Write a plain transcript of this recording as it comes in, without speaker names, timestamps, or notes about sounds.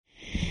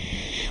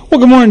Well,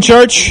 good morning,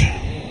 church.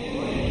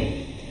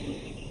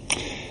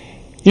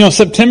 You know,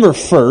 September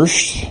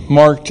 1st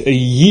marked a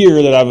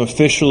year that I've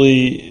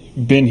officially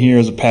been here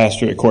as a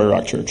pastor at Quarry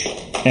Rock Church.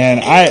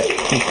 And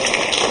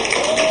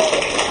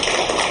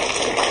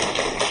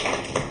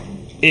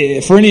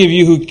for any of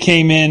you who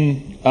came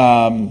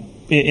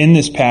in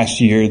this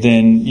past year,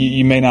 then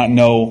you may not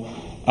know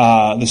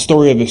the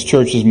story of this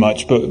church as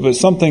much, but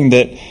something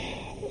that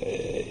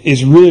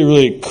is really,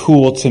 really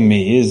cool to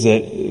me is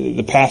that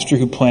the pastor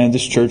who planted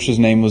this church, his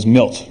name was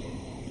Milt.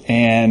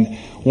 And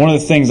one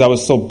of the things I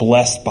was so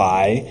blessed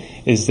by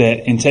is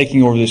that in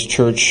taking over this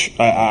church,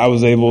 I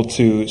was able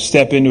to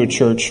step into a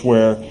church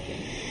where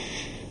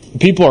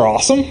people are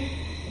awesome,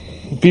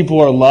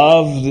 people are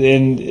loved,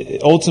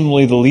 and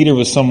ultimately the leader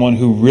was someone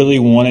who really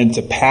wanted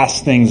to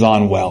pass things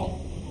on well.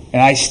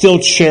 And I still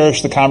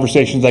cherish the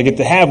conversations I get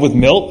to have with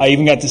Milt. I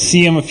even got to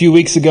see him a few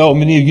weeks ago.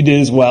 Many of you did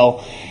as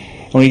well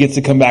when he gets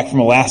to come back from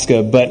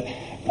Alaska. But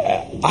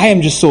I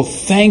am just so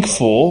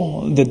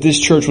thankful that this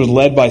church was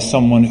led by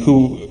someone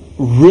who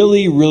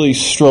really, really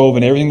strove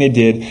in everything they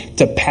did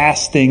to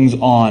pass things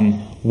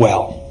on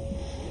well.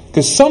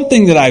 Because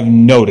something that I've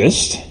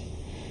noticed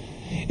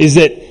is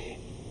that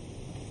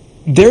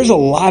there's a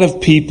lot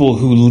of people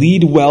who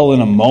lead well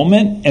in a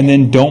moment and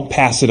then don't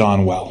pass it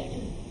on well.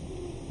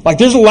 Like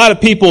there's a lot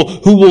of people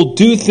who will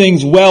do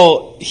things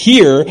well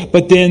here,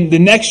 but then the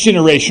next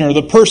generation or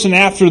the person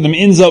after them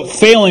ends up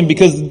failing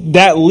because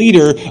that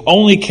leader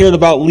only cared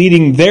about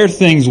leading their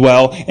things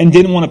well and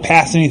didn't want to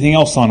pass anything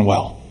else on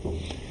well.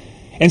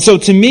 And so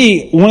to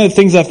me, one of the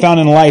things I found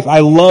in life,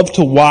 I love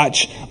to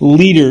watch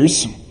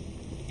leaders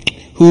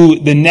who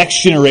the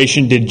next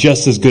generation did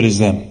just as good as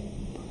them.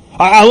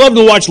 I love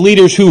to watch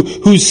leaders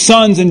whose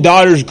sons and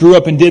daughters grew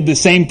up and did the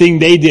same thing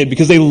they did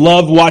because they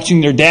loved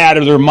watching their dad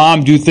or their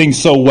mom do things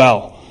so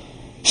well.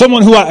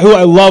 Someone who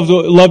I love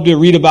to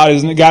read about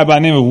is a guy by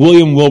the name of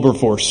William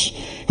Wilberforce,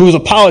 who was a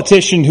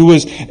politician who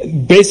was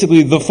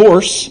basically the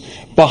force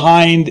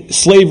behind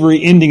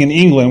slavery ending in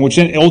England, which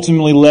then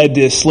ultimately led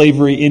to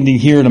slavery ending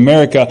here in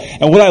America.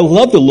 And what I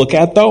love to look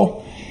at,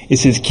 though,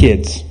 is his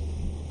kids.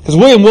 Because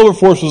William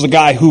Wilberforce was a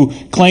guy who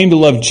claimed to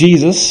love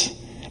Jesus,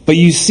 but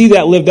you see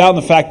that lived out in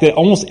the fact that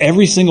almost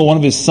every single one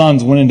of his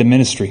sons went into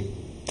ministry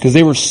because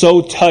they were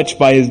so touched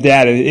by his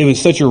dad. It was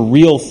such a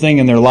real thing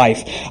in their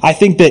life. I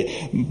think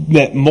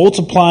that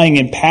multiplying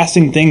and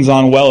passing things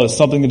on well is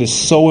something that is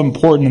so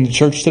important in the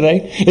church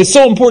today. It's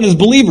so important as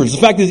believers. The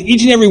fact is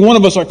each and every one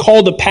of us are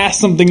called to pass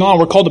something on.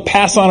 We're called to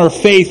pass on our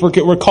faith.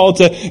 We're called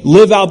to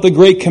live out the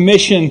Great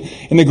Commission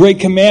and the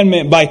Great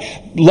Commandment by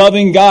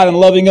loving God and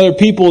loving other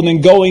people and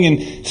then going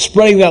and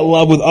spreading that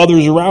love with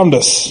others around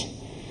us.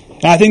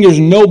 And I think there's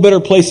no better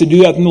place to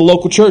do that than the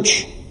local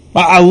church.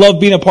 I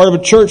love being a part of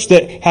a church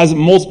that has a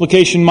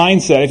multiplication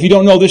mindset. If you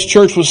don't know, this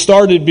church was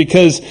started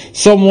because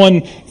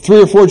someone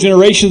 3 or 4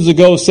 generations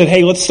ago said,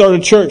 hey, let's start a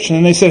church. And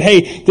then they said,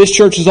 hey, this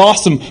church is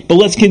awesome, but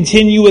let's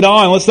continue it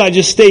on. Let's not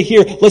just stay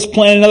here. Let's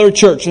plant another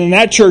church. And then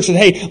that church said,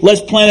 hey, let's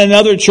plant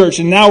another church.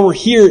 And now we're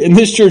here in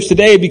this church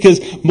today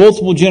because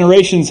multiple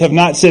generations have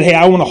not said, hey,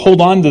 I want to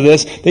hold on to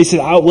this. They said,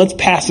 let's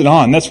pass it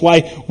on. That's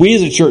why we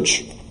as a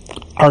church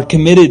are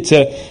committed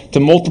to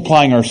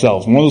multiplying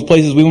ourselves. One of those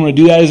places we want to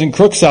do that is in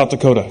Crook, South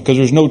Dakota, because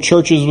there's no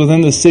churches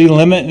within the city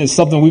limit, and it's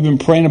something we've been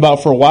praying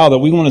about for a while, that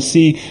we want to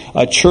see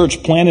a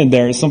church planted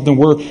there. It's something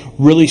we're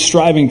really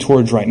striving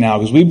towards right now,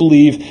 because we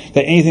believe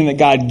that anything that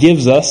God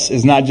gives us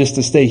is not just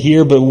to stay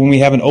here, but when we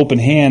have an open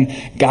hand,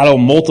 God will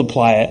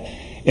multiply it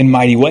in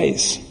mighty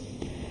ways.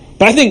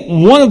 But I think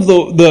one of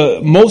the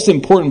most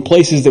important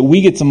places that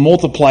we get to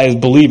multiply as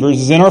believers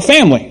is in our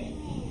family.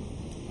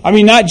 I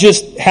mean, not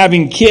just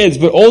having kids,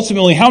 but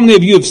ultimately, how many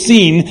of you have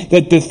seen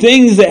that the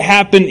things that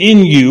happen in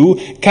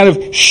you kind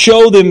of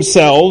show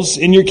themselves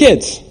in your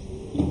kids? Have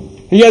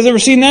you guys ever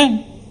seen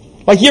that?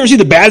 Like, you ever see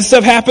the bad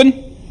stuff happen?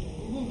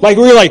 Like,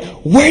 where you're like,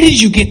 where did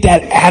you get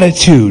that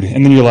attitude?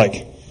 And then you're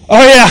like,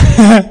 oh yeah,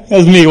 that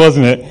was me,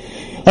 wasn't it?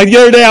 Like the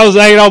other day I was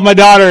hanging out with my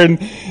daughter and,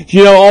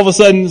 all of a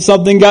sudden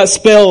something got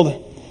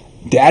spilled.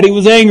 Daddy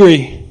was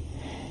angry.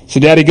 So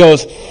Daddy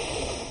goes,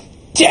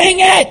 dang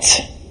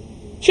it!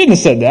 Shouldn't have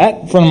said that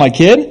in front of my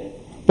kid.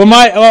 But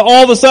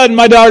all of a sudden,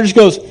 my daughter just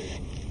goes, dang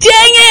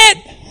it!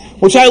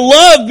 Which I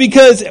love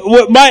because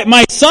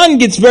my son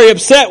gets very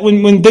upset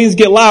when things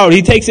get loud.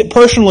 He takes it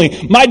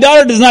personally. My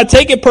daughter does not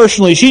take it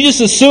personally. She just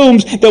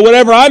assumes that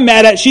whatever I'm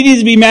mad at, she needs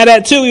to be mad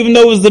at too, even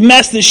though it was the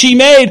mess that she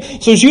made.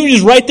 So she was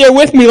just right there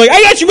with me like,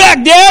 I got your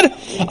back, Dad!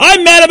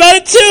 I'm mad about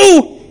it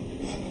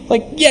too!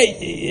 Like,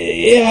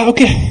 yeah,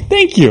 okay,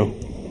 thank you.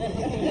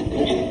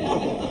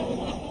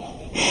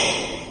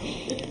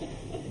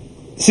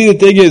 See, the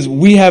thing is,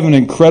 we have an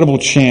incredible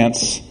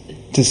chance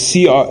to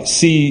see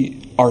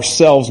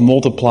ourselves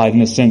multiplied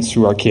in a sense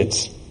through our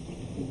kids.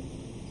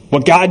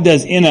 What God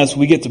does in us,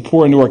 we get to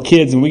pour into our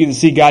kids, and we get to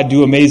see God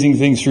do amazing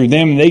things through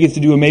them, and they get to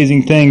do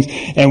amazing things,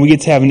 and we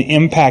get to have an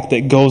impact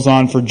that goes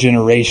on for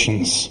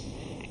generations.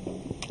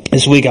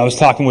 This week I was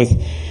talking with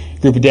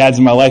a group of dads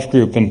in my life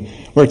group, and we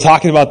were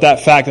talking about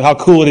that fact of how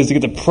cool it is to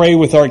get to pray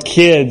with our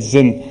kids,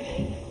 and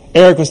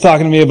Eric was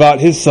talking to me about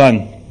his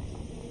son.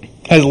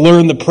 has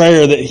learned the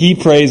prayer that he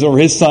prays over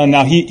his son.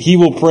 Now he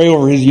will pray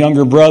over his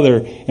younger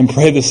brother and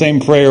pray the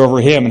same prayer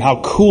over him. And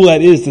how cool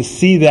that is to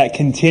see that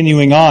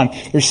continuing on.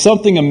 There's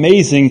something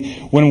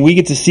amazing when we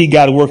get to see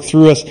God work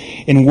through us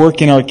and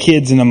work in our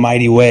kids in a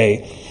mighty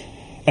way.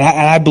 And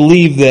I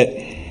believe that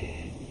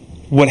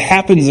what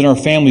happens in our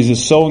families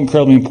is so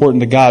incredibly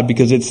important to God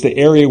because it's the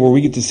area where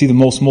we get to see the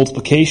most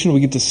multiplication.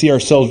 We get to see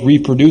ourselves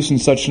reproduce in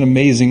such an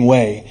amazing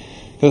way.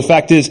 The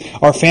fact is,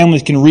 our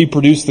families can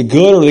reproduce the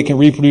good or they can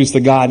reproduce the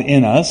God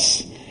in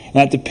us. And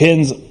that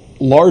depends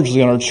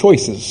largely on our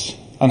choices,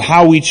 on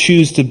how we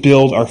choose to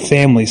build our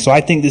family. So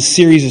I think this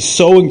series is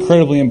so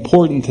incredibly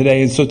important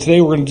today. And so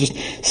today we're going to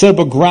just set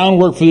up a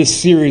groundwork for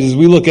this series as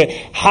we look at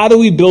how do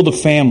we build a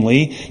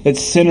family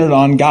that's centered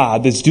on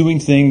God, that's doing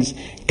things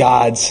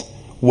God's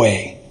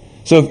way.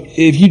 So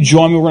if you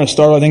join me, we're going to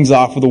start our things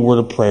off with a word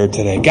of prayer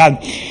today.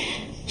 God,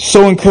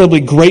 so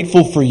incredibly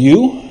grateful for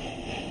you.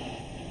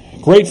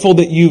 Grateful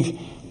that you've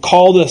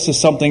called us to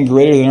something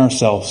greater than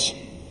ourselves.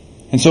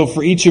 And so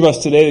for each of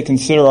us today to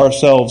consider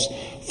ourselves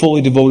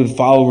fully devoted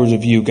followers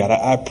of you, God,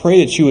 I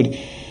pray that you would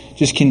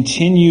just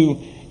continue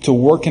to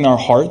work in our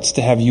hearts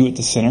to have you at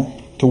the center,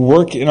 to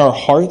work in our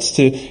hearts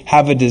to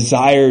have a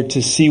desire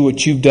to see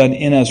what you've done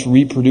in us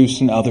reproduced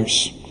in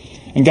others.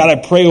 And God, I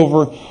pray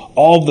over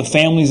all of the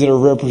families that are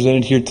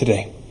represented here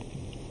today,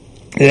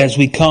 that as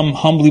we come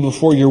humbly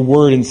before your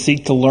word and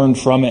seek to learn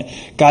from it,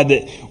 God,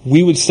 that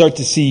we would start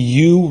to see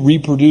you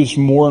reproduce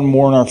more and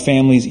more in our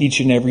families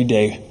each and every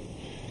day.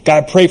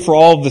 God, I pray for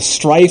all of the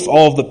strife,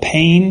 all of the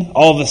pain,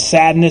 all of the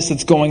sadness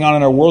that's going on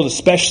in our world,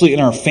 especially in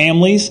our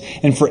families,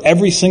 and for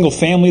every single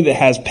family that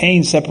has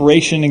pain,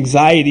 separation,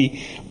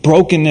 anxiety,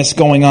 brokenness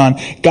going on.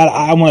 God,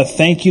 I want to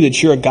thank you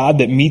that you're a God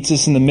that meets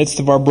us in the midst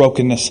of our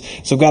brokenness.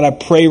 So God, I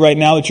pray right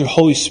now that your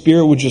Holy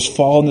Spirit would just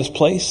fall in this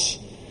place,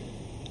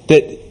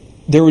 that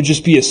there would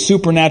just be a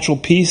supernatural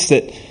peace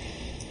that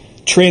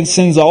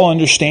transcends all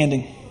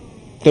understanding,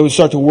 that would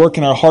start to work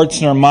in our hearts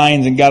and our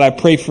minds. And God, I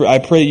pray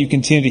that you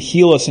continue to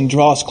heal us and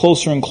draw us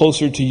closer and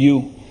closer to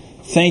you.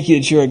 Thank you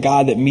that you're a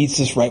God that meets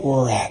us right where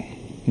we're at.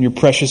 In your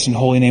precious and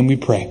holy name we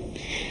pray.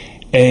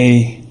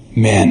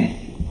 Amen.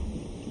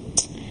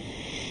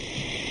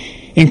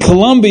 In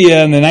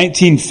Colombia in the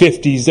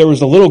 1950s, there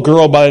was a little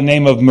girl by the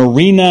name of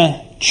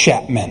Marina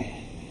Chapman.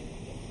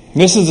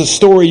 This is a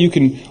story you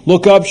can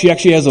look up. She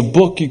actually has a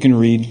book you can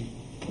read.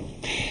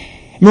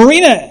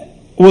 Marina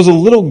was a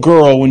little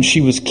girl when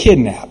she was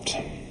kidnapped.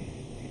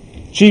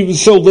 She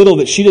was so little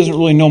that she doesn't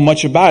really know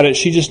much about it.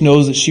 She just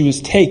knows that she was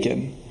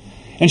taken.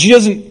 And she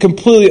doesn't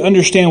completely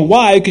understand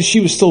why, because she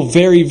was still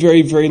very,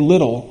 very, very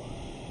little.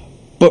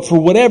 But for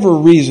whatever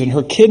reason,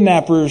 her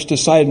kidnappers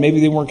decided maybe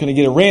they weren't going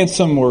to get a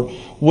ransom or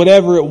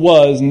whatever it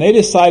was, and they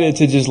decided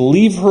to just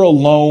leave her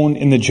alone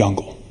in the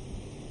jungle,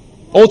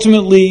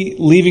 ultimately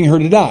leaving her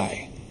to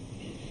die.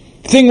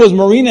 The thing was,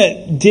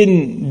 Marina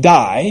didn't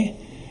die.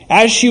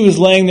 As she was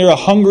laying there, a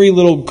hungry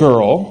little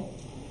girl,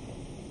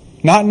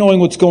 not knowing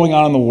what's going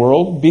on in the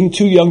world, being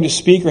too young to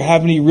speak or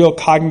have any real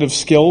cognitive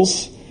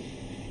skills,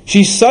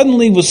 she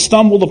suddenly was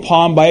stumbled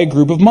upon by a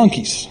group of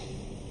monkeys.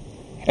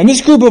 And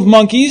this group of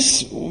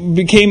monkeys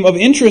became of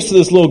interest to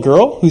this little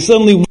girl, who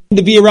suddenly wanted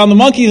to be around the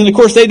monkeys. And of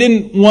course, they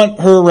didn't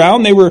want her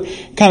around. They were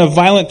kind of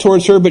violent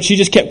towards her, but she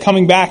just kept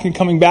coming back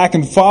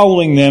and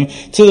following them,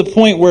 to the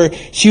point where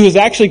she was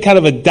actually kind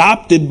of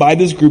adopted by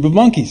this group of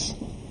monkeys.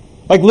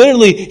 Like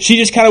literally, she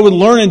just kind of would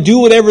learn and do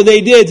whatever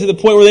they did, to the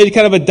point where they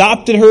kind of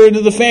adopted her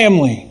into the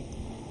family.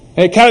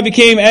 And it kind of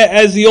became,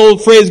 as the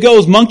old phrase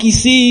goes, monkey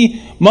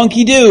see,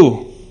 monkey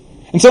do.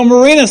 And so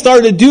Marina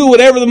started to do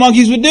whatever the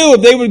monkeys would do.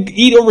 If they would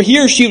eat over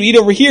here, she would eat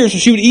over here. So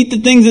she would eat the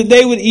things that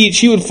they would eat.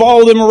 She would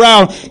follow them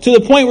around, to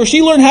the point where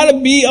she learned how to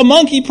be a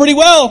monkey pretty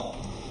well.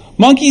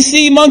 Monkey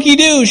see, monkey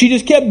do. She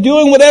just kept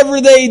doing whatever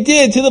they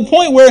did, to the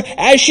point where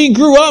as she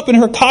grew up and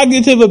her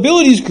cognitive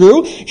abilities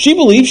grew, she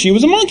believed she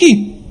was a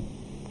monkey,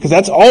 because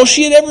that's all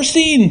she had ever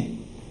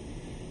seen.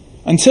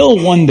 Until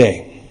one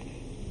day,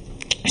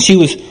 she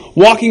was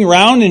walking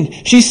around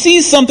and she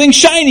sees something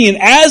shiny, and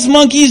as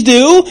monkeys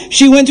do,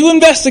 she went to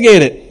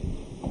investigate it.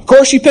 Of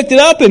course, she picked it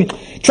up and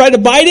tried to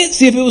bite it,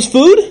 see if it was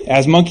food,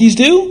 as monkeys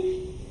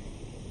do.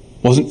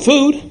 Wasn't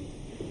food.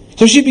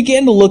 So she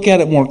began to look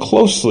at it more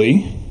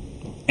closely,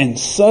 and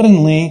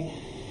suddenly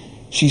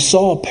she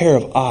saw a pair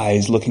of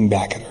eyes looking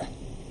back at her.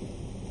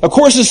 Of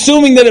course,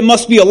 assuming that it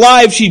must be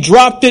alive, she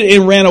dropped it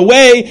and ran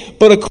away.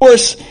 But of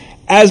course,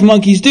 as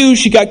monkeys do,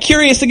 she got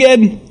curious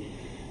again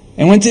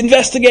and went to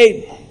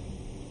investigate.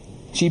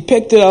 She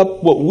picked it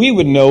up, what we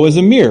would know as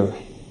a mirror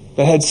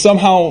that had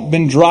somehow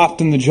been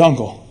dropped in the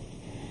jungle.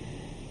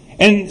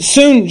 And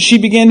soon she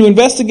began to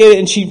investigate it,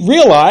 and she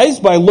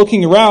realized by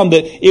looking around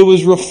that it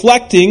was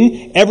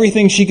reflecting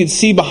everything she could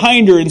see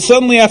behind her. And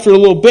suddenly, after a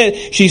little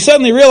bit, she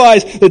suddenly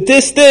realized that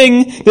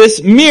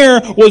this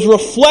mirror, was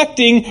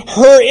reflecting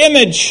her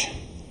image.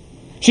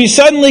 She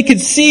suddenly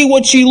could see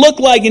what she looked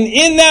like, and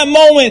in that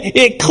moment,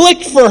 it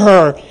clicked for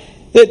her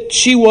that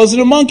she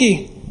wasn't a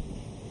monkey.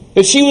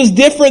 That she was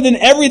different than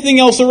everything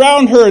else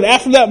around her. And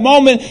after that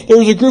moment, there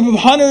was a group of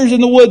hunters in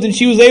the woods, and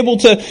she was able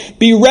to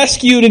be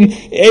rescued and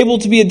able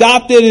to be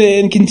adopted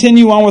and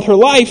continue on with her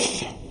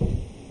life.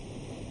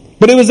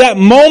 But it was that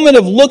moment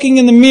of looking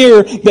in the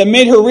mirror that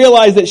made her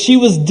realize that she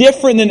was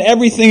different than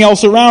everything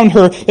else around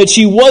her, that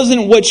she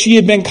wasn't what she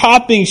had been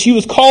copying. She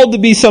was called to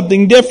be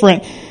something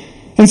different.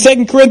 In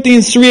 2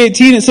 Corinthians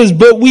 3:18 it says,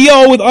 "But we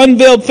all with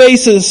unveiled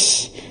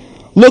faces,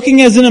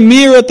 looking as in a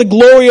mirror at the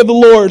glory of the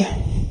Lord,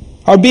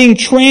 are being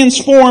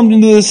transformed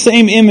into the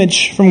same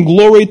image from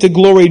glory to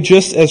glory,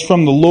 just as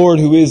from the Lord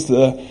who is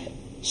the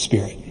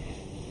Spirit."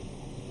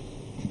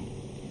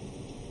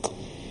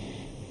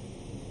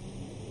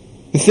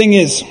 The thing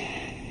is,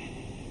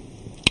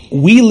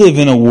 we live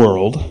in a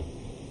world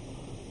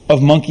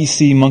of monkey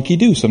see, monkey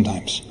do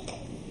sometimes.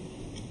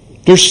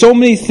 There's so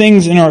many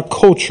things in our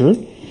culture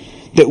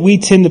that we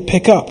tend to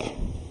pick up.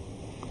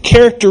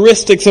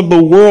 Characteristics of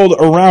the world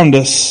around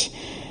us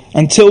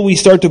until we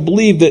start to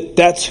believe that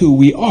that's who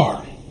we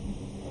are.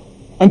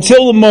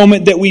 Until the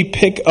moment that we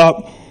pick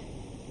up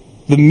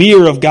the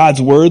mirror of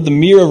God's Word, the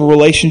mirror of a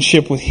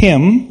relationship with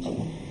Him,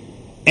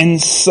 and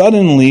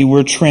suddenly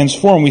we're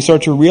transformed. We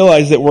start to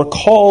realize that we're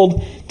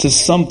called to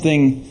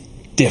something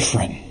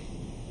different.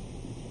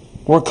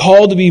 We're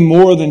called to be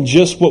more than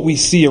just what we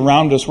see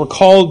around us. We're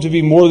called to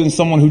be more than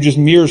someone who just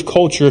mirrors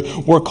culture.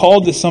 We're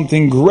called to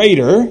something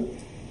greater.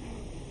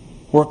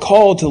 We're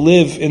called to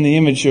live in the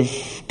image of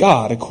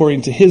God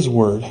according to His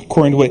Word,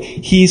 according to what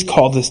He's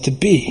called us to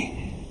be.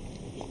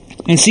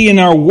 And see, in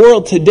our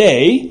world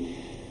today,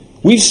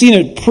 we've seen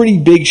a pretty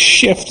big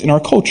shift in our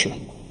culture.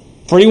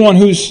 For anyone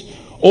who's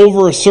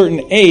over a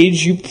certain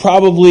age, you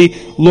probably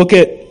look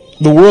at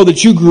the world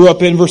that you grew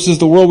up in versus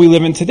the world we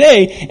live in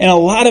today, and a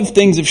lot of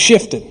things have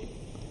shifted.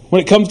 When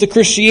it comes to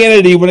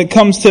Christianity, when it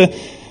comes to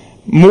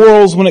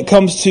morals, when it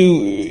comes to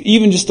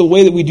even just the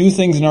way that we do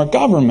things in our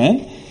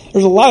government,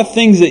 there's a lot of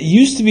things that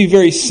used to be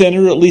very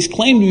centered, or at least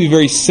claim to be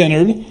very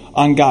centered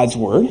on God's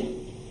Word,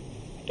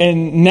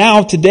 and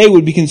now today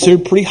would be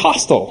considered pretty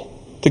hostile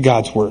to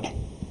God's Word.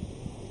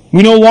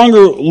 We no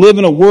longer live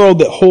in a world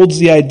that holds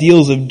the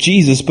ideals of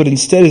Jesus, but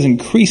instead is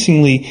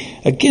increasingly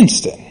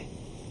against it.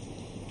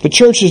 The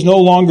church is no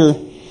longer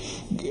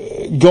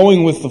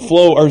going with the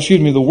flow,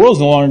 the world is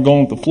no longer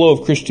going with the flow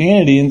of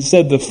Christianity.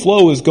 Instead, the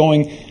flow is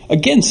going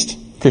against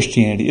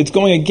Christianity. It's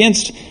going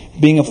against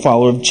being a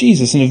follower of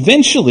Jesus. And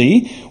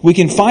eventually, we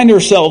can find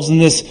ourselves in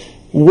this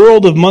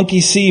world of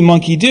monkey see,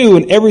 monkey do,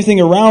 and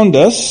everything around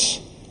us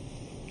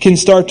can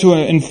start to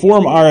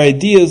inform our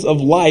ideas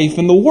of life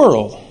in the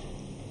world.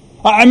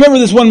 I remember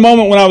this one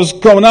moment when I was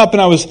growing up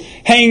and I was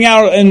hanging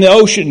out in the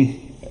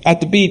ocean at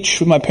the beach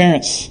with my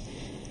parents.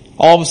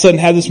 All of a sudden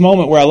had this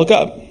moment where I look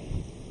up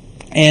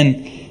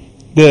and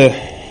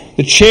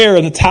the chair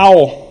and the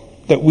towel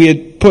that we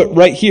had put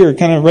right here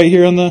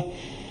on the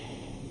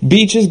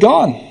beach is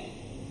gone.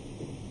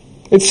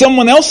 It's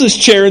someone else's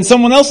chair and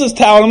someone else's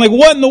towel. And I'm like,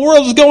 what in the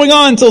world is going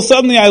on? Until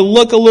suddenly I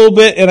look a little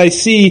bit and I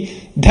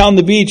see down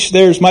the beach,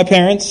 there's my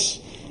parents,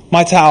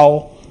 my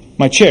towel,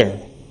 my chair.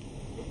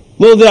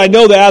 Little did I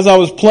know that as I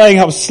was playing,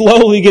 I was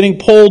slowly getting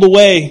pulled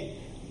away.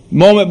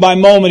 Moment by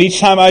moment, each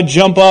time I'd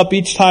jump up,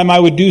 each time I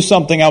would do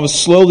something, I was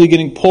slowly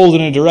getting pulled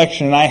in a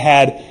direction and I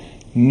had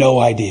no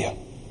idea.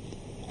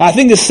 I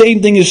think the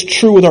same thing is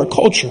true with our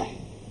culture.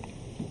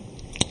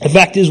 The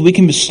fact is, we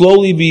can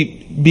slowly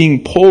be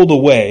being pulled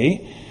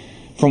away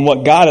from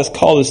what God has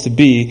called us to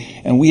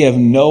be, and we have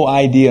no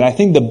idea. And I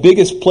think the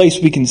biggest place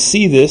we can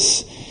see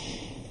this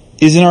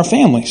is in our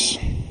families.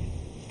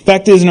 The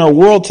fact is, in our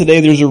world today,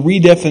 there's a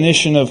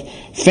redefinition of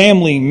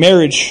family,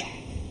 marriage,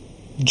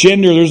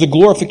 gender. There's a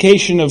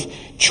glorification of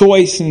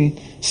choice and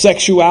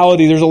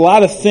sexuality. There's a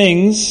lot of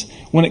things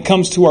when it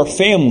comes to our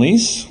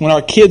families, when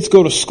our kids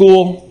go to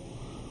school,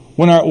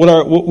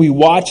 what we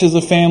watch as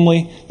a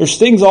family. There's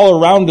things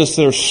all around us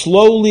that are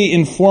slowly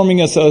informing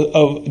us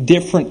of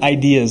different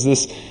ideas.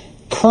 This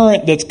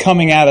current that's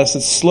coming at us,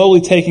 that's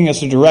slowly taking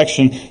us a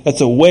direction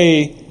that's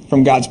away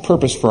from God's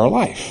purpose for our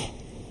life.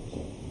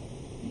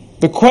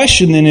 The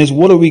question then is,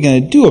 what are we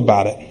going to do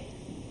about it?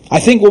 I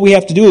think what we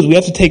have to do is we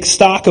have to take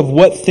stock of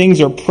what things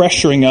are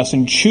pressuring us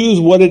and choose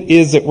what it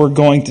is that we're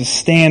going to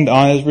stand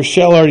on. As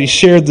Rochelle already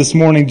shared this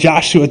morning,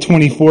 Joshua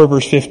 24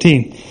 verse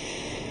 15,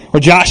 where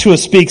Joshua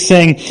speaks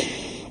saying,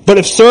 "But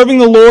if serving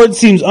the Lord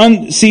seems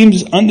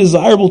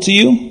undesirable to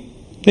you,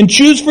 then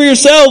choose for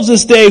yourselves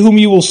this day whom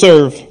you will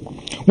serve.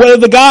 Whether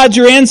the gods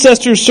your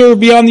ancestors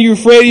served beyond the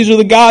Euphrates or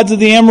the gods of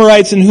the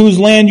Amorites in whose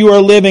land you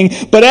are living.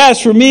 But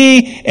as for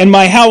me and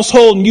my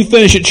household," and you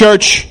finish it,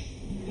 church,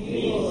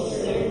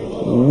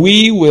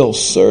 "we will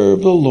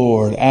serve the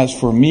Lord. As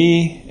for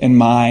me and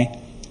my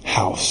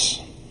house."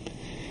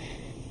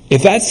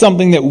 If that's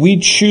something that we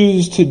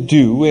choose to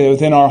do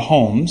within our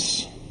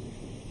homes,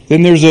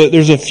 then there's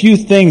a few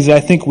things that I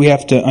think we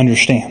have to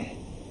understand.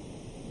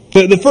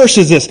 The first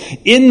is this.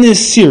 In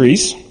this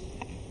series,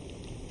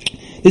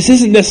 this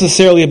isn't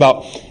necessarily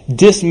about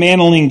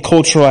dismantling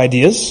cultural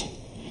ideas,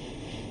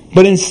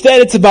 But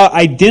instead, it's about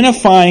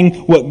identifying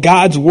what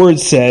God's Word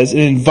says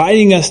and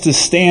inviting us to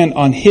stand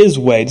on His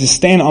way, to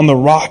stand on the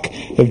rock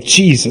of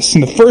Jesus.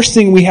 And the first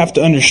thing we have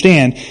to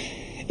understand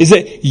is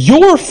that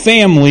your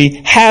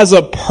family has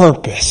a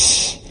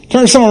purpose.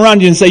 Turn to someone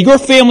around you and say, your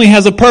family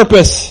has a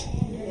purpose.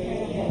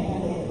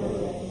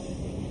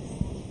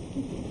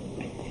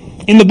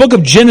 In the book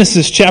of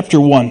Genesis, chapter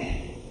 1,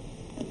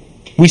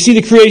 we see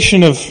the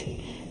creation of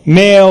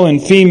male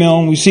and female,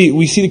 and we see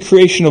the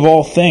creation of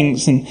all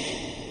things. And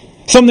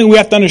something we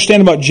have to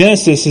understand about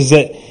Genesis is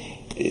that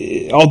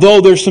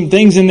although there's some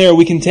things in there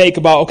we can take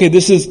about, okay,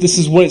 this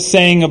is what it's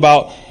saying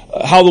about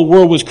how the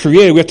world was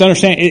created. We have to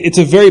understand it's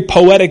a very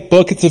poetic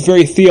book. It's a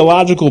very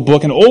theological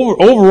book. And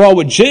overall,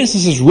 what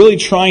Genesis is really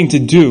trying to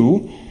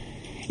do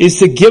is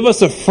to give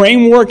us a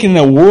framework and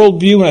a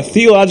worldview and a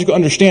theological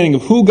understanding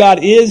of who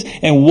God is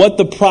and what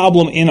the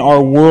problem in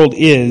our world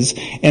is,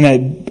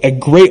 and a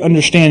great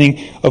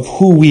understanding of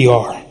who we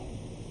are.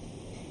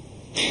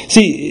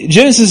 See,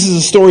 Genesis is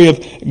a story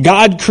of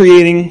God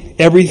creating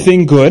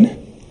everything good,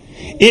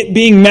 it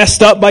being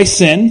messed up by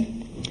sin,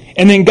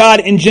 and then God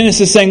in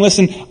Genesis saying,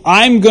 listen,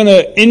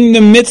 in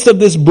the midst of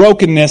this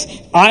brokenness,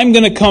 I'm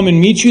going to come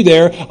and meet you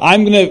there.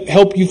 I'm going to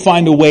help you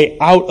find a way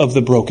out of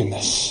the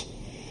brokenness.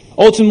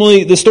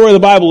 Ultimately, the story of the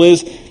Bible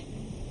is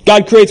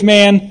God creates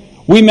man,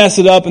 we mess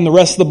it up, and the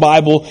rest of the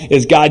Bible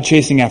is God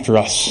chasing after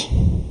us.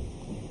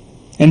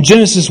 In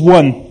Genesis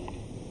 1,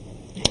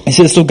 it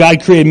says, so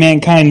God created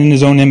mankind in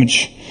His own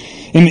image.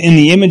 In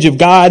the image of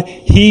God,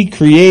 He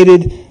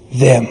created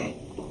them.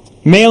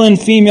 Male and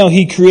female,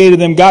 He created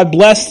them. God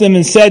blessed them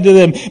and said to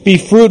them, be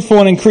fruitful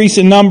and increase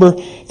in number.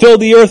 Fill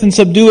the earth and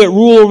subdue it.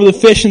 Rule over the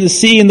fish in the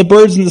sea and the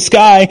birds in the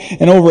sky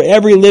and over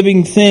every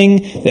living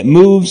thing that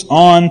moves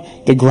on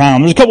the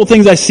ground. There's a couple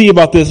things I see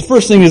about this. The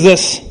first thing is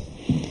this,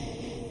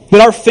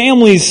 that our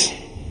families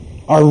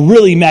are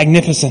really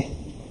magnificent.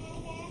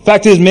 The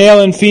fact is, male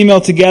and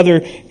female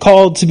together,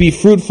 called to be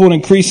fruitful and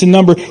increase in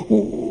number.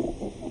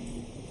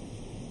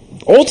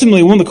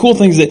 Ultimately, one of the cool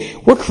things is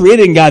that we're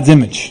created in God's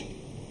image.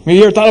 Have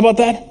you ever thought about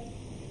that?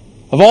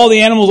 Of all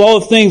the animals,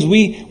 all the things,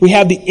 we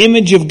have the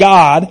image of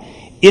God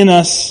in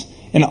us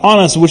and on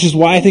us, which is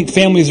why I think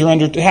families are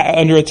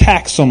under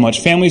attack so much.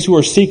 Families who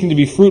are seeking to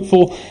be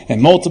fruitful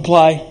and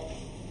multiply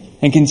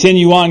and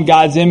continue on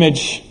God's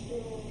image,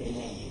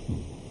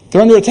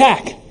 they're under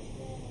attack.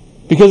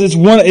 Because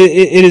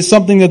it is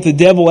something that the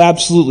devil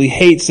absolutely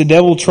hates. The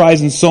devil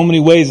tries in so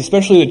many ways,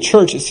 especially the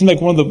church. It seems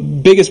like one of the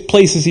biggest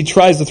places he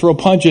tries to throw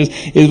punches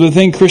is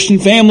within Christian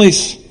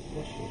families.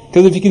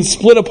 Because if he can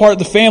split apart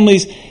the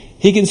families,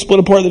 he can split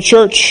apart the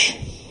church.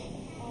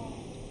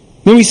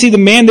 Then we see the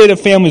mandate of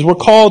families. We're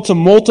called to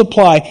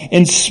multiply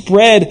and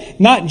spread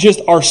not just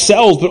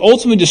ourselves, but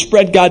ultimately to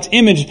spread God's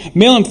image.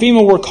 Male and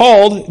female were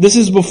called, this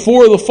is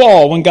before the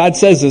fall when God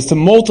says this, to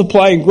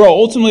multiply and grow.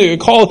 Ultimately we're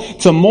called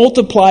to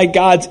multiply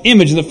God's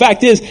image. And the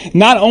fact is,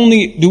 not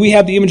only do we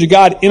have the image of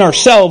God in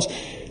ourselves,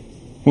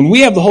 when we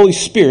have the Holy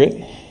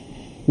Spirit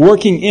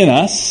working in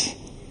us,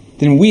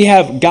 then we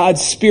have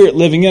God's Spirit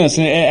living in us.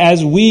 And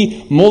as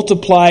we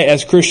multiply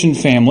as Christian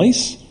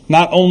families,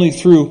 not only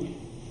through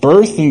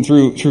birth and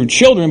through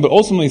children, but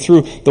ultimately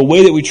through the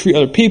way that we treat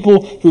other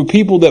people, through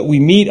people that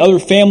we meet, other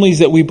families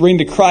that we bring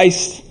to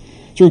Christ,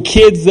 through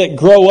kids that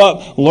grow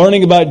up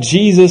learning about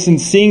Jesus and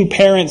seeing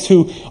parents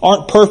who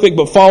aren't perfect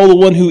but follow the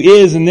one who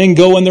is and then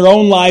go in their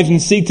own lives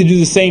and seek to do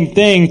the same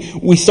thing,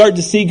 we start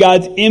to see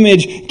God's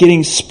image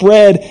getting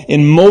spread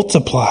and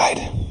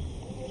multiplied.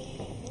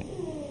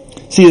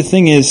 See, the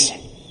thing is,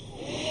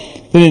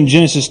 then in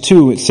Genesis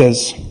 2 it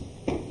says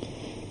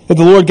that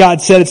the Lord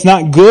God said it's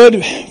not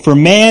good for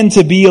man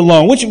to be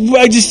alone. Which,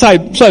 just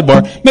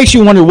sidebar, makes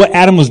you wonder what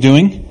Adam was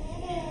doing.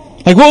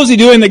 Like, what was he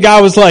doing that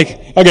God was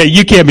like, okay,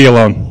 you can't be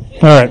alone.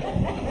 All right.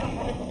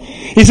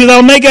 He says,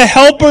 I'll make a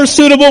helper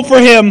suitable for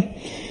him.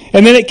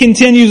 And then it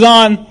continues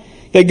on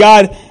that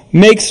God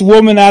makes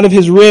woman out of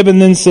his rib,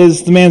 and then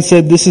says, the man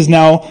said, this is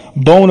now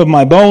bone of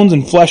my bones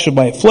and flesh of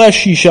my flesh.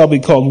 She shall be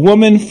called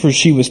woman, for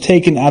she was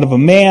taken out of a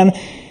man.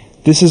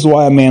 This is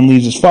why a man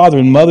leaves his father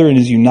and mother and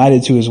is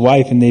united to his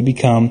wife, and they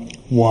become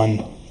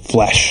one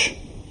flesh.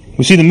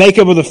 We see the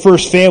makeup of the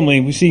first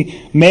family. We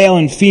see male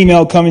and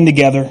female coming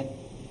together.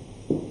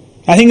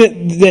 I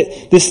think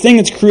that this thing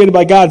that's created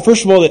by God,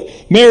 first of all,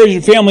 that marriage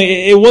and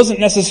family, it wasn't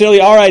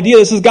necessarily our idea.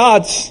 This is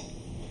God's.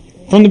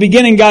 From the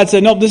beginning, God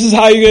said, nope, this is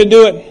how you're going to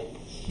do it.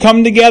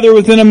 Come together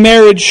within a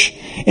marriage.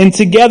 And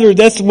together,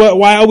 that's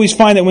why I always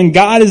find that when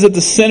God is at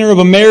the center of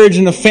a marriage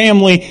and a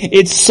family,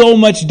 it's so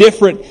much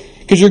different.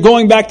 Because you're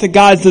going back to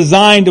God's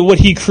design, to what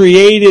He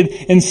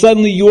created, and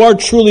suddenly you are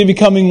truly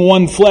becoming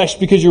one flesh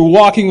because you're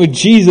walking with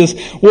Jesus.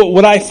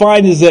 What I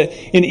find is that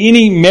in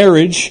any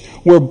marriage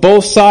where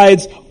both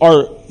sides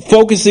are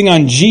focusing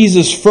on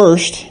Jesus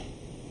first,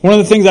 one of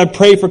the things I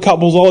pray for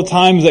couples all the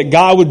time is that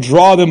God would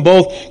draw them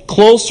both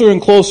closer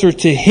and closer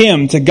to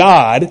Him, to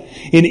God,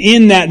 and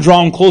in that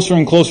draw them closer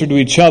and closer to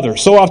each other.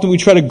 So often we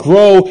try to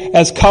grow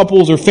as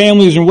couples or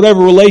families or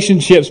whatever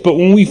relationships, but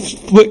when we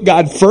put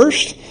God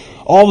first,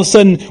 all of a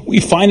sudden we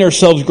find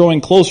ourselves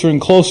growing closer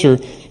and closer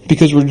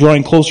because we're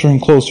drawing closer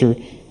and closer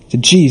to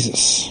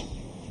Jesus.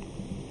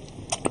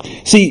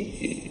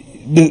 See,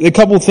 the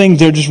couple of things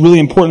that are just really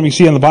important we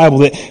see in the Bible,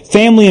 that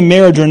family and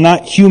marriage are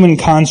not human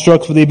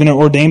constructs, but they've been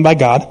ordained by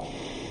God.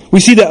 We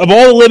see that of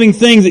all the living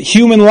things, that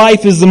human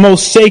life is the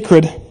most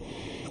sacred.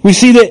 We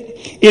see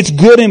that it's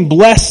good and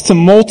blessed to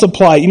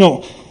multiply. You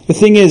know, the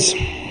thing is,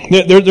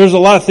 there's a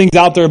lot of things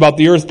out there about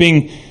the earth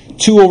being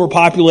too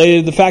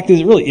overpopulated. The fact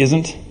is, it really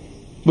isn't.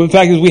 But the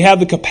fact is, we have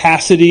the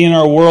capacity in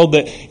our world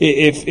that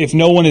if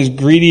no one is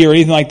greedy or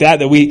anything like that,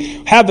 that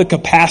we have the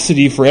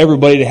capacity for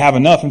everybody to have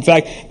enough. In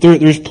fact,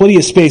 there's plenty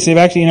of space. They've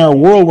actually, in our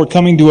world, we're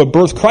coming to a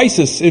birth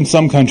crisis in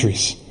some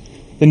countries.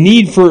 The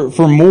need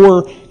for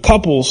more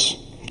couples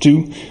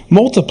to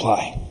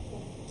multiply.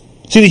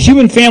 See, the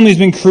human family has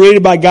been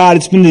created by God.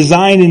 It's been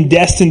designed and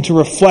destined to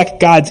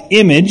reflect God's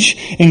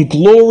image and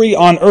glory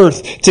on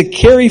earth, to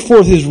carry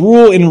forth His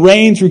rule and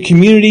reign through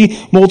community,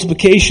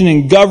 multiplication,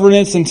 and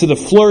governance, and to the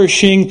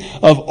flourishing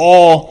of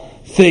all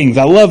things.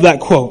 I love that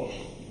quote.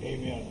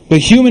 Amen. The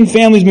human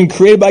family has been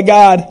created by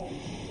God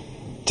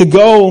to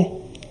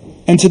go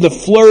and to the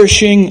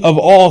flourishing of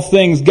all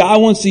things.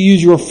 God wants to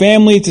use your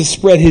family to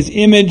spread His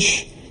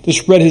image, to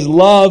spread His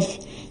love,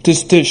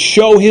 to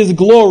show His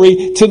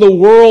glory to the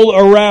world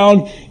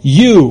around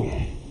you.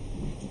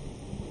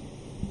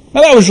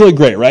 Now that was really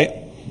great,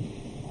 right?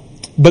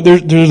 But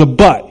there's a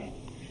but.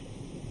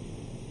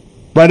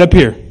 Right up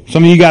here.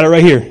 Some of you got it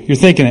right here. You're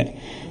thinking it.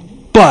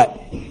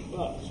 But,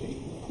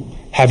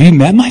 have you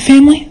met my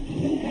family?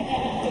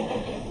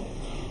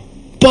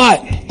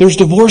 But, there's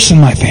divorce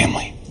in my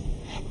family.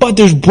 But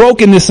there's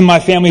brokenness in my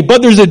family.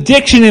 But there's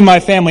addiction in my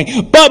family.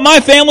 But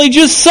my family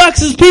just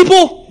sucks as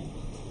people.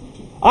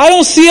 I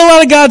don't see a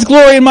lot of God's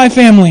glory in my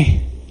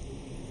family.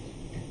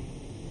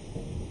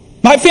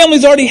 My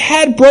family's already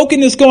had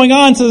brokenness going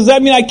on, so does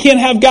that mean I can't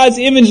have God's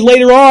image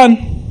later on?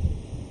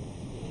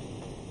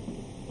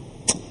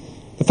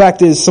 The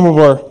fact is, some of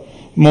our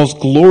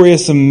most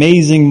glorious,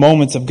 amazing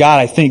moments of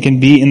God, I think, can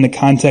be in the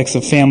context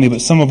of family,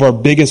 but some of our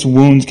biggest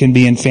wounds can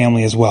be in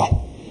family as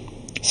well.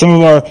 Some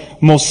of our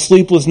most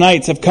sleepless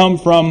nights have come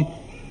from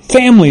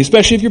family,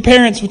 especially if you're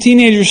parents with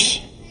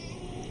teenagers.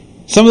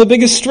 Some of the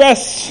biggest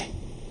stress,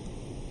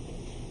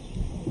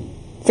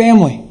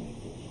 family.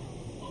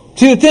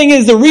 See, the thing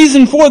is, the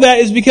reason for that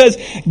is because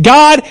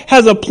God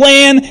has a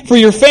plan for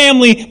your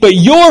family, but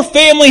your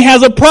family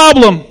has a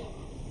problem.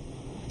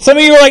 Some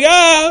of you are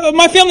like,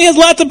 my family has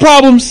lots of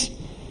problems.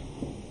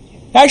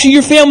 Actually,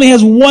 your family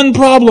has one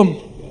problem.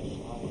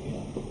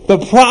 The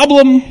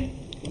problem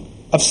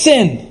of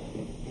sin.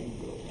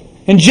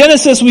 In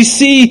Genesis, we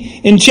see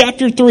in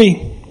chapter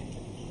 3,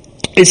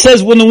 it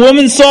says, when the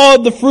woman saw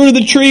the fruit of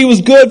the tree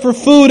was good for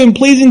food and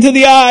pleasing to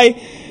the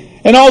eye,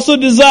 and also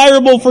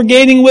desirable for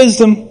gaining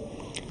wisdom,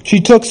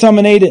 she took some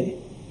and ate it.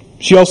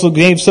 She also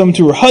gave some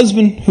to her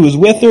husband who was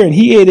with her, and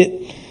he ate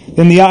it.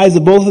 Then the eyes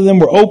of both of them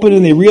were opened,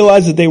 and they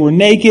realized that they were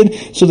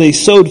naked, so they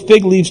sewed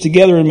fig leaves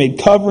together and made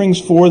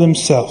coverings for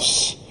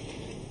themselves.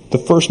 The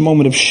first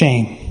moment of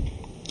shame.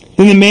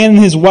 Then the man and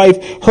his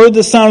wife heard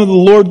the sound of the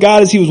Lord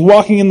God as He was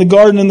walking in the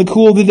garden in the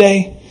cool of the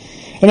day.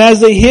 And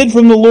as they hid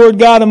from the Lord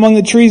God among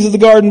the trees of the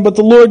garden, but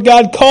the Lord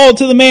God called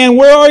to the man,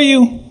 "Where are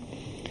you?"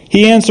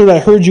 He answered, "I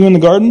heard you in the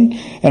garden,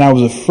 and I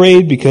was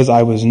afraid because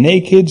I was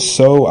naked,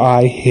 so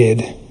I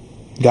hid."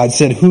 God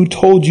said, "Who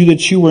told you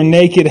that you were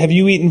naked? Have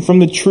you eaten from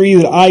the tree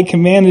that I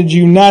commanded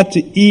you not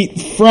to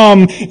eat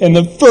from?" And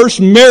the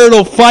first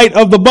marital fight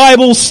of the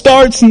Bible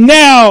starts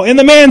now. And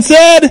the man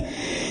said,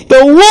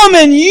 "The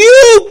woman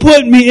you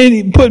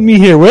put me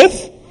here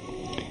with,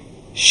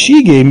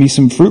 she gave me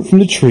some fruit from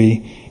the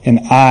tree, and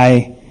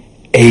I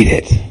ate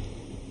it."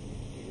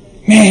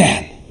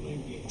 Man,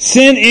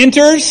 sin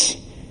enters.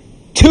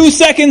 2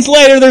 seconds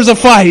later, there's a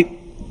fight.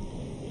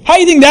 How do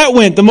you think that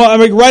went?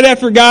 Right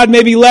after God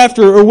maybe left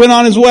or went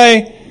on His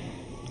way.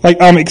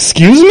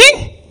 Excuse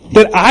me?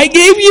 That I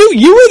gave you?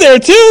 You were there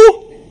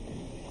too.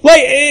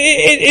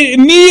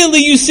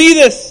 Immediately you see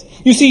this.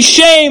 You see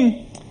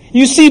shame.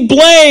 You see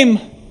blame.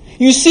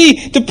 You see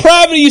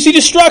depravity. You see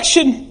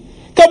destruction.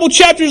 A couple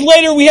chapters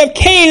later, we have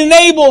Cain and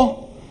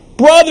Abel.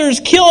 Brothers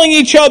killing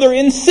each other.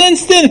 And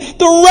since then,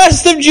 the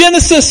rest of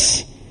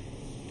Genesis.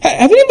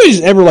 Have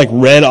anybody ever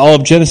read all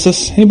of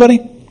Genesis?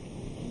 Anybody?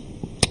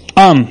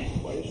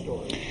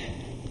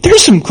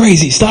 There's some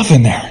crazy stuff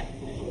in there.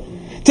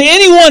 To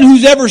anyone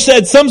who's ever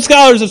said, some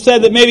scholars have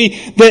said that maybe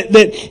that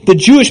the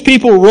Jewish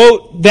people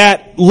wrote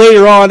that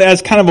later on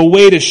as kind of a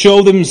way to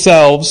show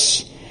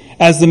themselves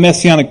as the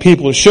Messianic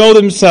people, to show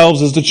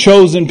themselves as the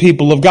chosen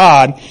people of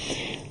God.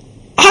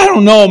 I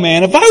don't know,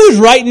 man. If I was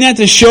writing that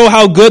to show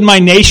how good my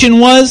nation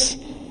was,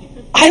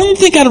 I don't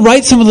think I'd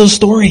write some of those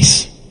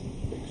stories.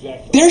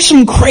 There's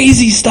some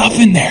crazy stuff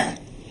in there.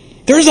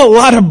 There's a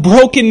lot of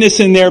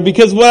brokenness in there,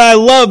 because what I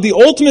love, the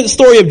ultimate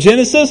story of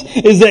Genesis,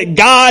 is that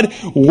God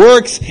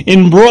works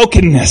in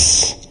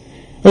brokenness.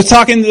 I was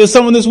talking to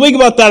someone this week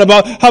about that,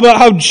 about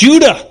how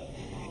Judah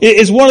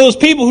is one of those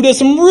people who does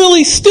some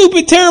really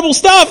stupid, terrible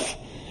stuff.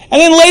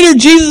 And then later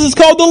Jesus is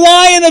called the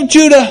Lion of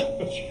Judah.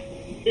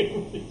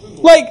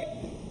 Like,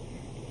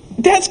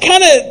 that's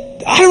kind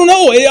of, I don't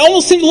know, it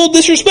almost seems a little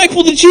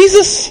disrespectful to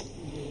Jesus.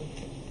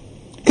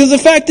 Because the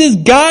fact is,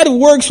 God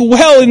works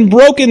well in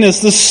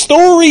brokenness. The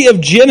story of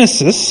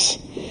Genesis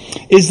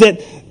is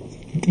that,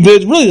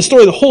 really the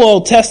story of the whole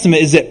Old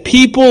Testament is that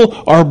people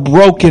are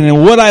broken.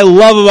 And what I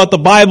love about the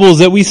Bible is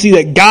that we see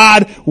that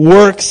God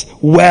works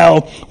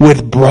well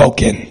with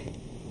broken.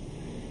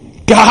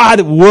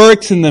 God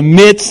works in the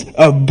midst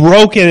of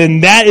broken,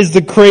 and that is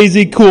the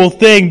crazy cool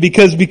thing,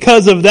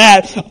 because of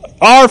that,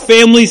 our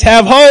families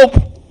have hope.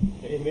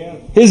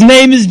 Amen. His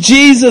name is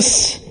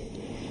Jesus.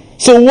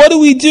 So what do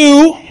we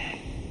do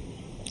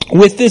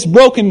with this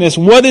brokenness?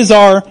 What is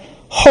our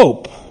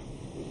hope?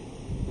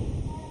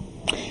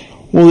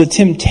 Well, the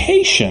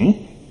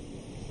temptation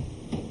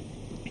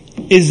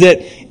is that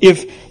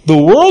if the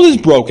world is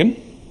broken,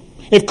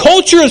 if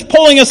culture is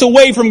pulling us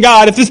away from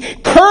God, if this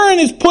current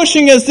is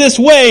pushing us this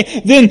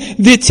way, then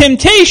the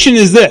temptation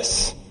is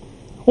this.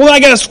 Well, then I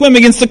got to swim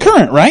against the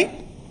current, right?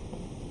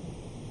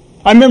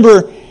 I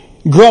remember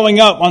growing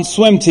up on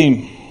swim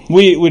team,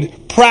 we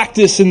would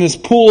practice in this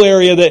pool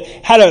area that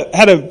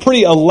had a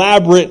pretty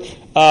elaborate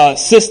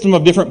system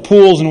of different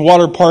pools and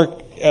water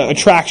park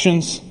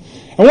attractions.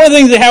 And one of the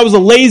things they had was a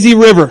lazy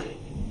river.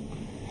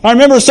 I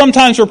remember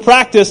sometimes for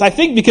practice, I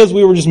think because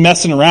we were just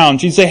messing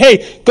around, she'd say,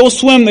 hey, go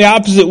swim the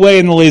opposite way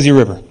in the lazy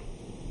river.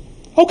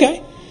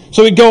 Okay.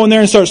 So we'd go in there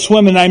and start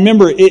swimming. And I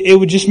remember it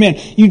would just, man,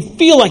 you'd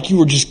feel like you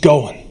were just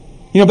going.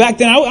 You know, back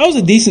then I was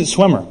a decent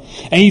swimmer.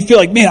 And you'd feel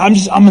like, man, I'm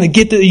going to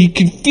get there. You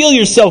can feel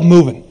yourself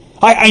moving.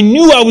 I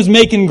knew I was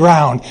making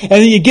ground. And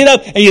then you get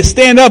up and you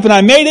stand up, and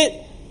I made it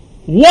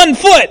 1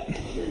 foot.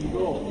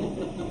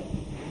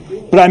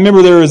 But I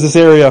remember there was this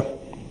area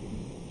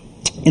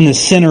in the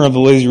center of the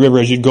lazy river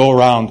as you'd go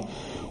around,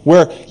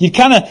 where you'd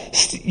kind of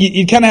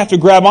have to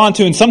grab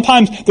onto, and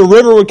sometimes the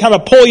river would kind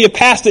of pull you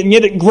past it, and you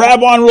had to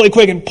grab on really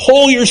quick and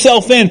pull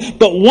yourself in.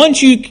 But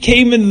once you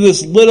came into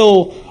this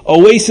little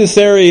oasis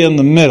area in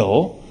the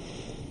middle,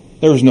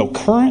 there was no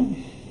current,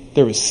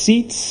 there was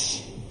seats,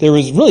 there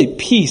was really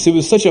peace. It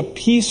was such a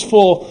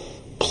peaceful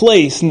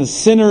place in the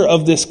center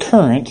of this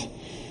current.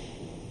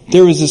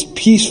 There was this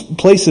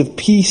place of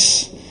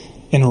peace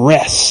and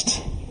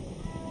rest.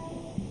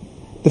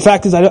 The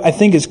fact is, I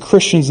think as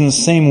Christians in the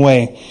same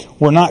way,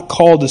 we're not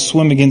called to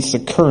swim against the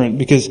current,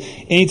 because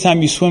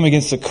anytime you swim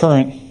against the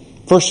current,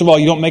 first of all,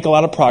 you don't make a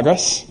lot of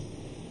progress.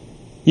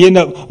 You end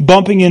up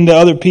bumping into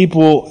other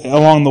people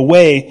along the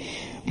way.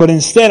 But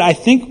instead, I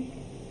think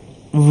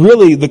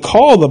really the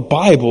call of the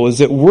Bible is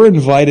that we're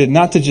invited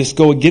not to just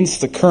go against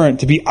the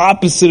current, to be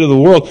opposite of the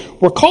world.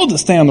 We're called to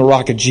stay on the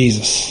rock of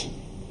Jesus.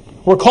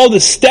 We're called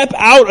to step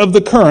out of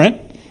the current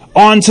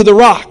onto the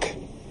rock.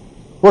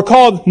 We're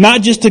called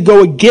not just to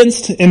go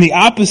against and the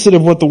opposite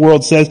of what the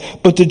world says,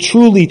 but to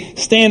truly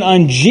stand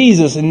on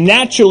Jesus. And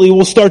naturally,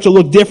 we'll start to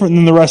look different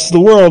than the rest of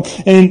the world.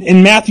 And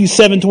in Matthew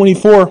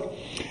 7:24,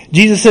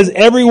 Jesus says,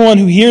 everyone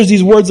who hears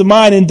these words of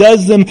mine and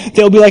does them,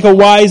 they'll be like a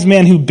wise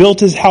man who built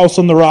his house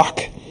on the rock.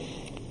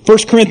 1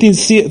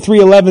 Corinthians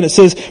 3:11, it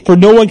says, for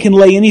no one can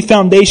lay any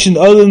foundation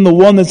other than the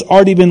one that's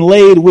already been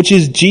laid, which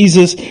is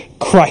Jesus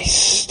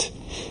Christ.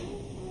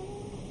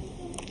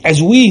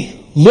 As we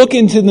look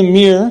into the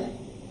mirror,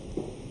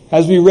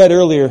 as we read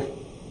earlier,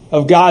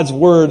 of God's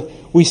Word,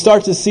 we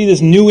start to see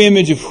this new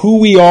image of who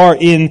we are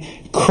in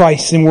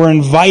Christ. And we're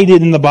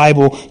invited in the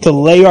Bible to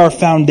lay our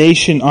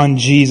foundation on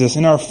Jesus.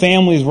 In our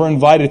families, we're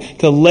invited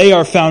to lay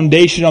our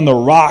foundation on the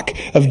rock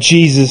of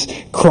Jesus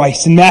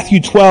Christ. In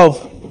Matthew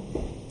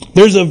 12,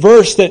 there's a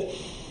verse that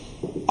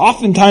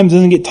oftentimes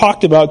doesn't get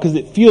talked about because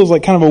it feels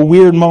like kind of a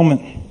weird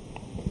moment.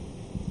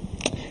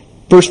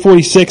 Verse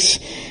 46,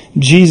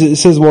 it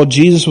says, while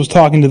Jesus was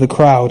talking to the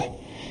crowd,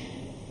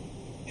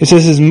 it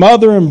says his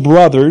mother and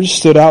brothers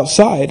stood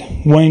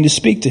outside, wanting to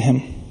speak to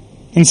him.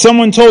 And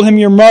someone told him,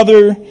 your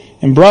mother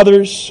and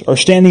brothers are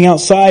standing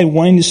outside,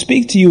 wanting to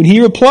speak to you. And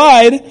he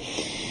replied,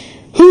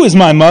 who is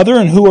my mother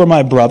and who are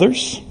my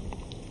brothers?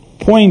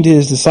 Pointing to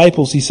his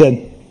disciples, he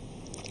said,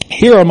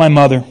 here are my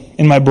mother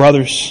and my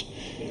brothers.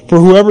 For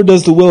whoever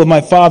does the will of my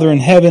Father in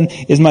heaven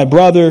is my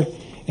brother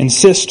and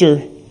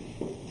sister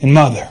and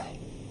mother.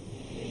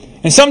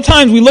 And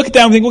sometimes we look at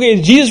that and think, okay,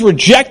 is Jesus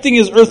rejecting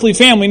his earthly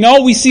family?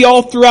 No, we see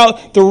all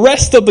throughout the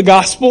rest of the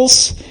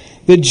Gospels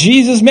that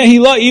Jesus, man,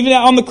 he loved, even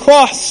on the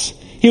cross,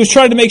 he was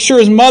trying to make sure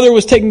his mother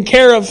was taken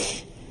care of.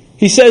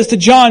 He says to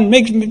John,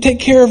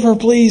 take care of her,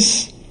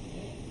 please.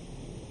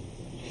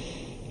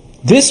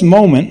 This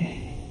moment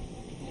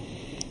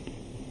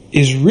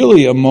is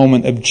really a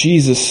moment of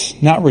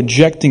Jesus not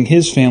rejecting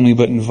his family,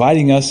 but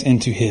inviting us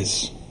into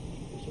his.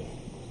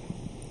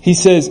 He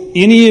says,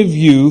 any of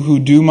you who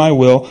do my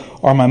will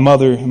are my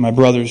mother and my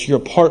brothers. You're a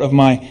part of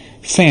my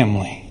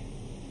family.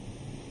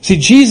 See,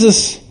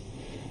 Jesus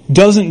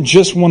doesn't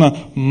just want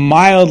to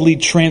mildly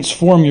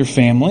transform your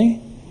family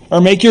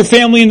or make your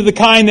family into the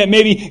kind that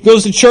maybe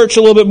goes to church a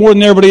little bit more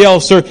than everybody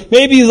else, or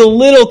maybe is a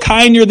little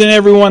kinder than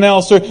everyone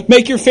else, or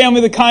make your family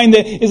the kind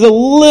that is a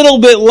little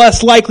bit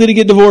less likely to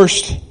get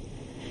divorced.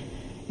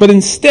 But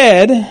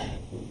instead,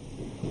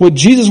 What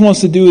Jesus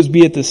wants to do is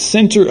be at the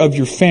center of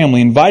your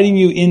family, inviting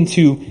you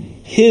into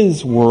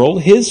His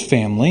world, His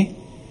family.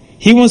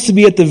 He wants to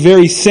be at the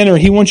very center.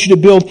 He wants you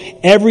to build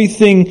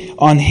everything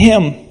on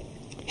Him.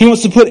 He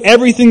wants to put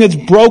everything that's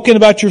broken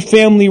about your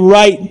family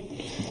right.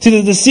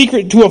 See, the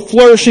secret to a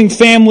flourishing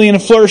family and a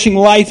flourishing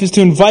life is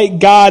to invite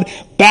God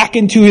back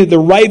into the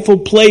rightful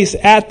place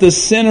at the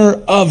center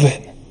of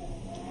it.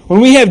 When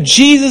we have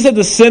Jesus at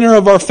the center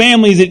of our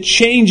families, it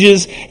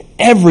changes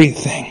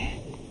everything.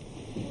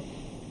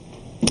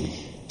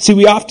 See,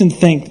 we often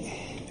think,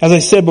 as I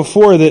said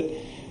before, that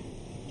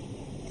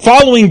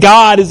following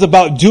God is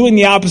about doing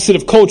the opposite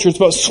of culture. It's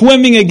about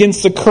swimming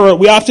against the current.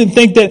 We often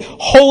think that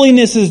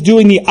holiness is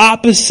doing the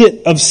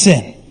opposite of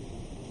sin.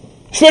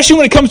 Especially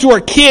when it comes to our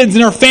kids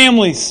and our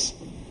families.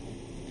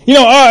 You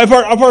know,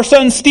 if our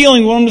son's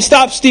stealing, we want him to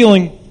stop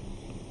stealing.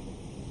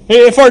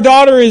 If our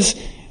daughter is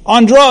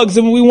on drugs,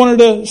 then we want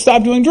her to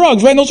stop doing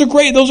drugs, right? Those are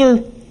great. Those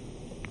are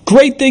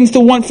great things to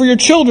want for your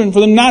children, for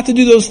them not to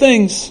do those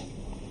things.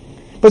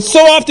 But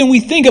so often we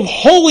think of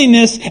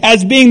holiness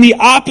as being the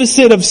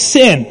opposite of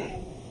sin.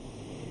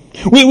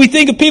 We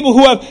think of people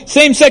who have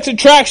same-sex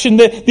attraction.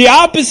 The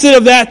opposite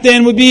of that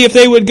then would be if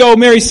they would go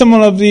marry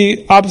someone of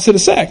the opposite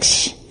of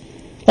sex.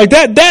 Like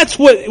that's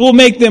what will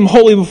make them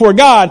holy before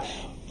God.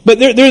 But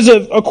there's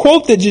a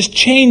quote that just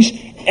changed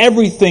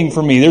everything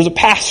for me. There's a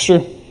pastor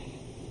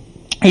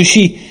who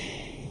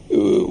she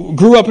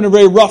grew up in a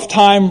very rough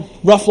time,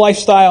 rough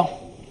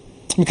lifestyle.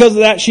 Because of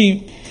that,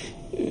 she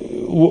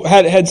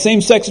had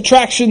same-sex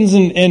attractions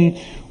and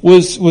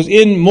was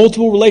in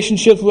multiple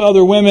relationships with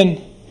other women.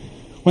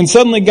 When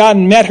suddenly God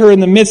met her in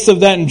the midst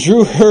of that and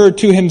drew her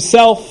to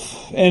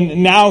Himself,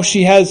 and now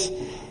she has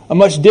a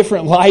much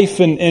different life,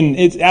 and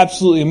it's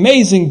absolutely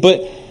amazing.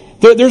 But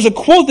there's a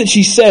quote that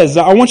she says.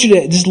 I want you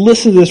to just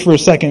listen to this for a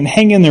second and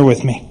hang in there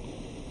with me.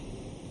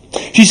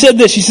 She said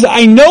this. She said,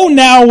 "I know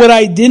now what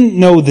I didn't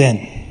know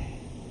then,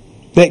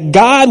 that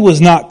God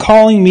was not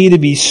calling me to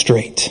be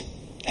straight."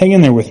 Hang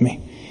in there with me.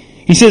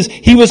 He says,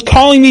 He was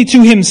calling me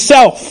to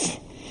Himself.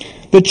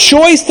 The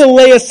choice to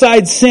lay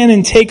aside sin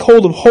and take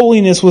hold of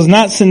holiness was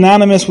not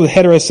synonymous with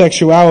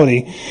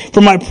heterosexuality.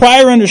 From my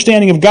prior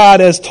understanding of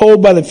God, as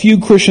told by the few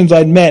Christians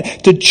I'd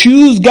met, to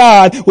choose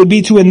God would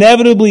be to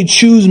inevitably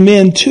choose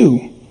men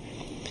too.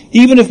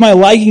 Even if my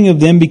liking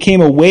of them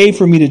became a way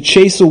for me to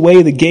chase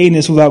away the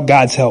gayness without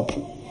God's help.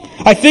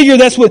 I figure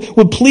that's what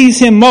would please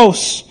Him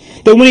most.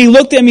 That when He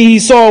looked at me, He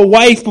saw a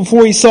wife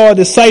before He saw a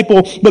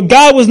disciple. But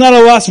God was not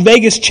a Las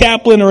Vegas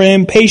chaplain or an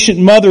impatient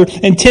mother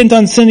intent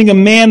on sending a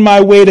man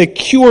my way to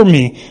cure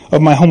me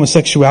of my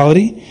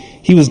homosexuality.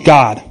 He was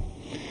God.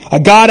 A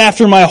God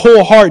after my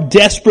whole heart,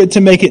 desperate to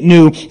make it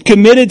new,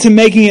 committed to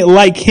making it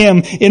like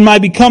Him. In my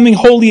becoming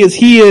holy as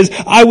He is,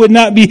 I would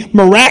not be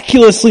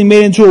miraculously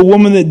made into a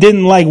woman that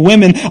didn't like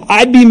women.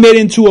 I'd be made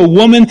into a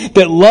woman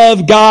that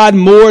loved God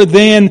more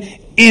than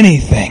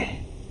anything.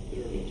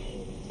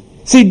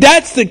 See,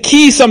 that's the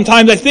key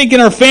sometimes, I think,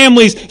 in our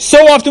families. So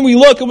often we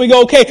look and we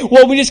go, okay,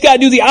 well, we just got to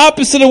do the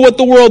opposite of what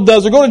the world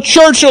does, or go to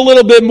church a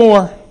little bit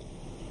more.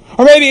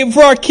 Or maybe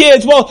for our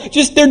kids, well,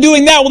 just they're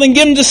doing that, well, then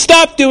get them to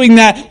stop doing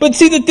that. But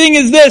see, the thing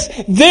is this,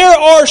 there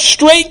are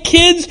straight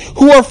kids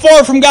who are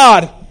far from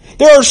God.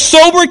 There are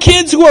sober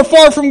kids who are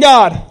far from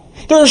God.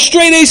 There are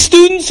straight-A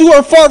students who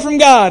are far from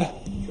God.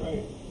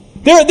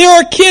 There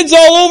are kids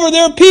all over,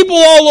 there are people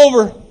all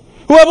over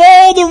who have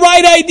all the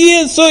right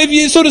ideas,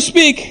 so to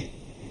speak.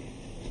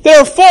 That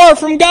are far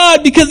from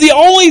God, because the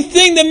only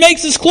thing that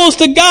makes us close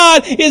to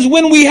God is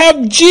when we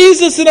have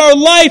Jesus in our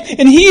life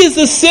and He is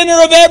the center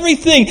of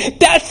everything.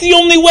 That's the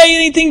only way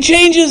anything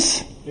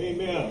changes.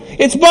 Amen.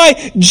 It's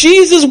by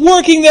Jesus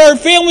working that our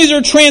families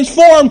are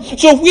transformed.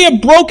 So if we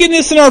have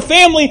brokenness in our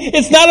family,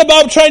 it's not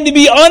about trying to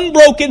be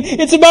unbroken.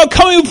 It's about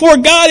coming before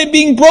God and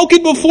being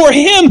broken before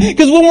Him.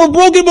 Because when we're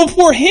broken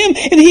before Him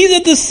and He's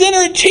at the center,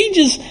 it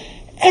changes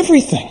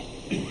everything.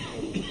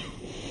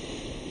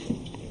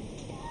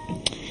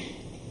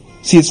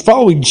 See, it's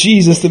following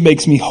Jesus that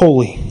makes me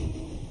holy.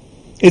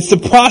 It's the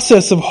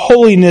process of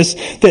holiness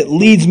that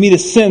leads me to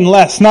sin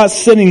less, not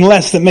sinning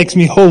less, that makes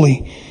me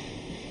holy.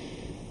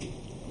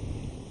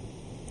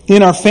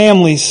 In our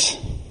families,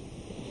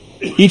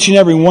 each and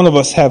every one of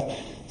us have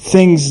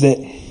things that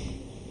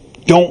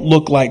don't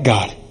look like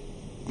God.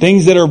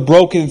 Things that are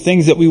broken,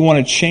 things that we want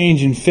to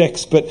change and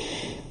fix. But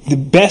the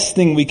best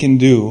thing we can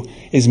do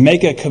is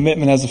make a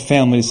commitment as a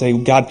family to say,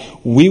 God,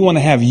 we want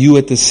to have You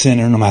at the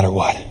center no matter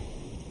what.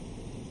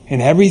 In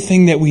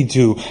everything that we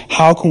do,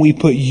 how can we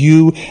put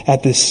You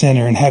at the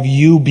center and have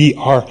You be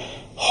our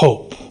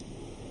hope?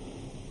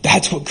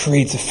 That's what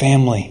creates a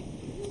family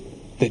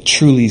that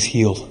truly is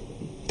healed.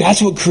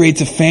 That's what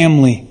creates a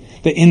family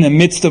that in the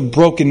midst of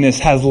brokenness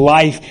has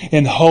life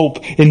and hope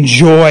and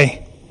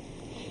joy.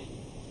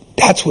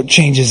 That's what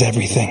changes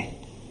everything.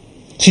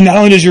 See, not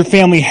only does your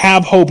family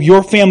have hope,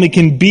 your family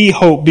can be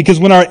hope, because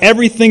when our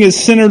everything is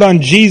centered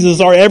on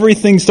Jesus, our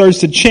everything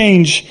starts to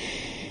change.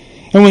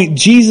 And when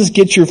Jesus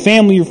gets your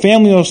family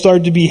will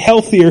start to be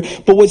healthier.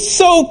 But what's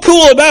so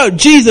cool about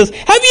Jesus,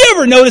 have you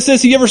ever noticed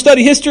this? Have you ever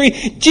studied history?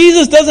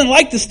 Jesus doesn't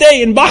like to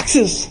stay in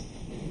boxes.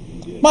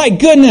 My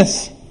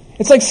goodness.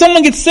 It's like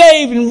someone gets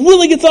saved and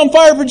really gets on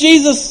fire for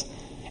Jesus,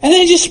 and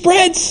then it just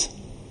spreads.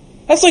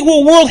 That's like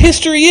what world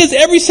history is.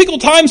 Every single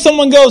time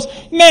someone goes,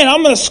 man,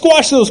 I'm going to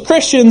squash those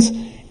Christians,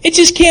 it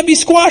just can't be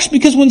squashed,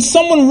 because when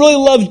someone really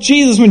loves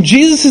Jesus, when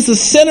Jesus is the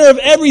center of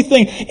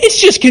everything,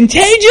 it's just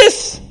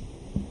contagious.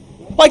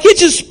 Like it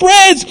just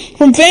spreads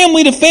from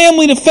family to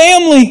family to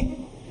family.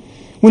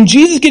 When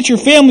Jesus gets your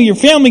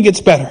family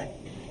gets better.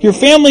 Your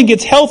family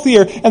gets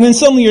healthier, and then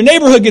suddenly your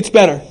neighborhood gets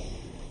better.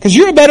 Because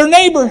you're a better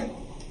neighbor.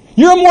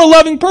 You're a more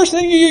loving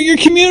person. Your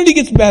community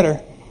gets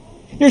better.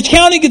 Your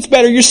county gets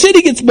better. Your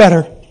city gets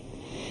better.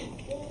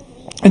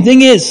 And the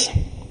thing is,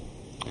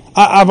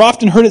 I've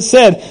often heard it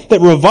said that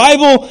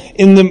revival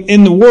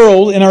in the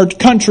world, in our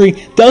country,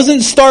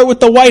 doesn't start with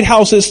the White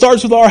House. It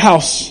starts with our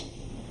house.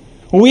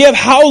 When we have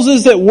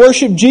houses that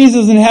worship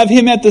Jesus and have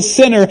Him at the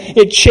center,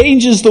 it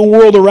changes the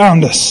world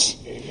around us.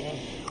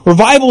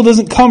 Revival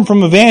doesn't come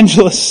from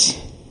evangelists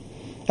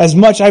as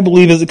much, I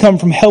believe, as it comes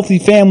from healthy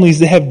families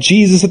that have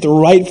Jesus at the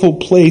rightful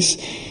place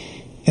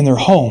in their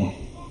home,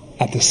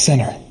 at the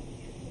center.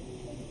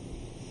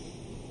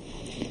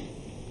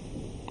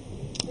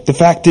 The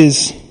fact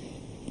is,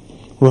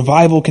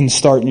 revival can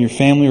start in your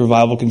family,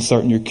 revival can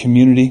start in your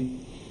community,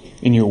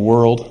 in your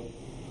world,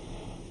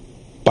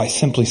 by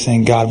simply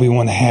saying, God, we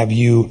want to have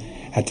you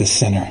at the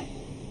center.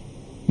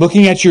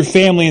 Looking at your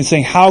family and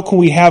saying, how can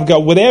we have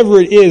God,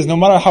 whatever it is, no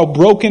matter how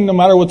broken, no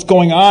matter what's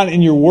going on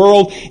in your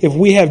world, if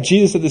we have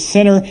Jesus at the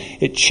center,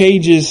 it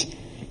changes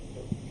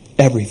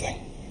everything.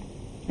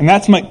 And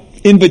that's my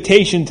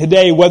invitation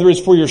today, whether it's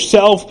for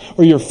yourself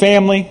or your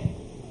family,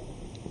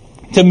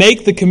 to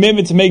make the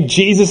commitment to make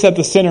Jesus at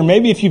the center.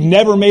 Maybe if you've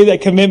never made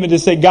that commitment to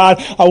say,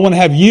 God, I want to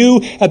have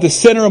you at the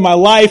center of my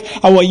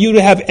life. I want you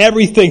to have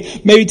everything.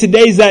 Maybe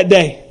today's that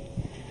day.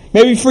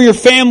 Maybe for your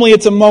family,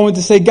 it's a moment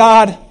to say,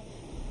 God,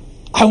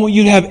 I want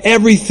you to have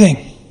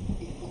everything.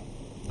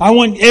 I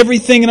want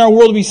everything in our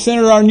world to be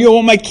centered on you. I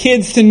want my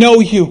kids to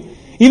know you.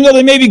 Even though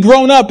they may be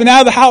grown up and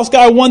out of the house,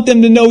 God, I want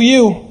them to know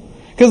you.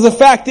 Because the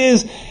fact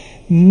is,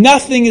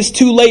 nothing is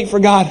too late for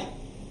God.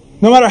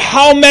 No matter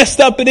how messed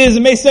up it is,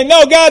 it may say,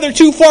 no, God, they're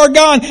too far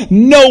gone.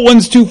 No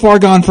one's too far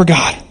gone for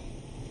God.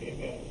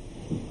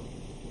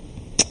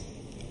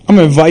 I'm going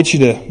to invite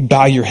you to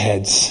bow your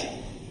heads.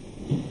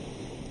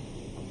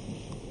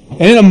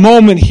 And in a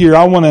moment here,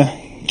 I want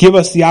to give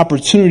us the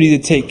opportunity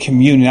to take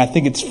communion. I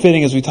think it's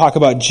fitting as we talk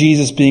about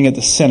Jesus being at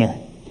the center,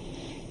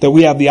 that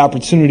we have the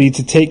opportunity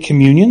to take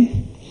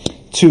communion,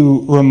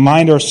 to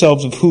remind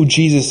ourselves of who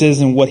Jesus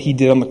is and what He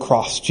did on the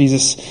cross.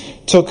 Jesus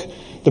took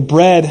the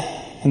bread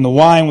and the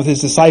wine with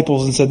His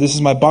disciples and said, this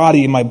is my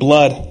body and my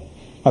blood.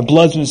 My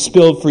blood's been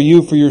spilled for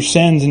you, for your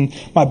sins, and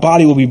my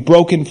body will be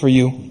broken for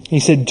you. And He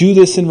said, do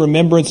this in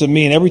remembrance of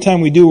me. And every time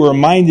we do, we're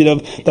reminded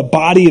of the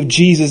body of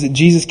Jesus, that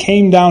Jesus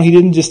came down. He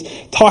didn't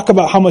just talk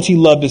about how much He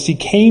loved us. He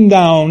came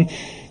down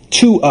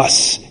to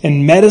us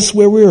and met us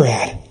where we were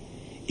at,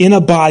 in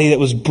a body that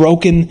was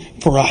broken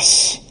for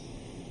us.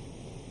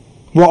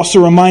 We're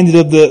also reminded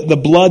of the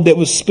blood that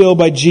was spilled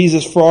by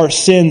Jesus for our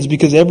sins,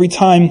 because every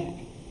time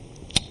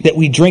that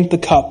we drink the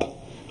cup,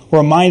 we're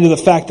reminded of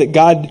the fact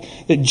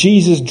that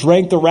Jesus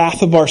drank the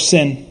wrath of our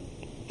sin,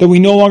 that we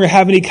no longer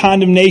have any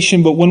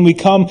condemnation, but when we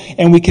come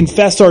and we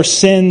confess our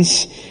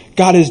sins,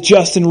 God is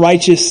just and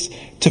righteous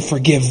to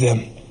forgive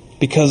them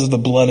because of the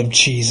blood of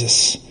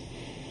Jesus.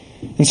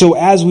 And so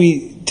as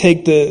we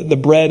take the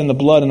bread and the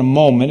blood in a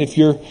moment, if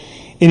you're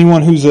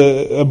anyone who's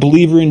a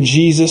believer in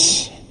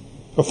Jesus,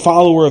 a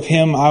follower of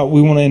Him,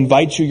 we want to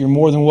invite you. You're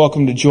more than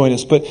welcome to join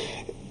us. But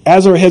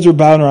as our heads are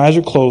bowed and our eyes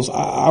are closed,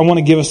 I want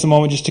to give us a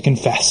moment just to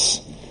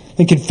confess. I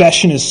think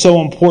confession is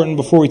so important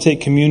before we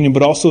take communion,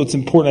 but also it's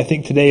important, I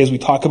think, today as we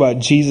talk about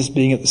Jesus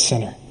being at the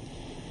center.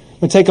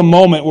 We take a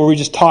moment where we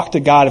just talk to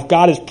God. If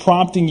God is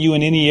prompting you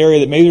in any area,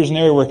 that maybe there's an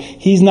area where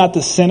He's not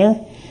the center,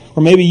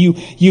 or maybe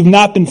you've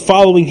not been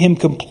following Him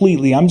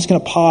completely, I'm just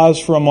going to pause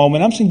for a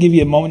moment. I'm just going to give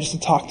you a moment just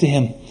to talk to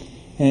Him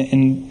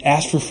and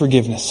ask for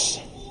forgiveness.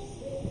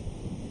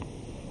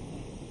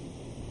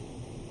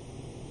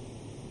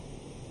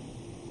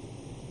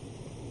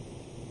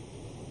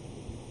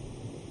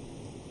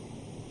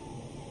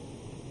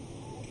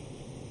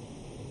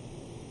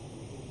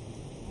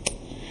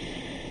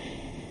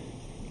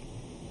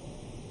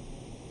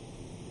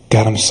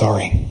 God, I'm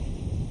sorry.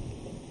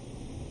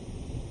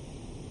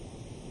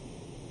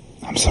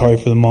 I'm sorry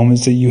for the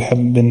moments that you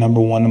haven't been number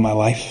one in my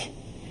life.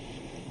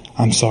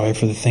 I'm sorry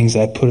for the things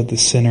that I put at the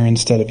center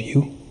instead of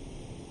you.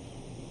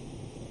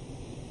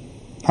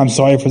 I'm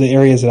sorry for the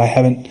areas that I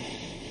haven't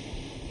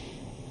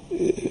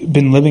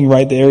been living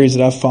right, the areas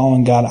that I've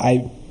fallen. God,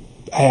 I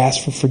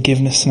ask for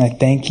forgiveness, and I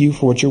thank you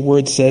for what your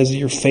word says, that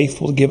you're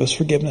faithful to give us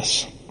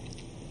forgiveness.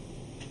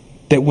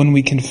 That when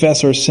we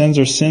confess our sins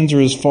are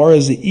as far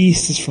as the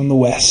east is from the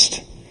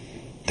west.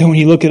 That when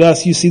you look at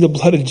us, you see the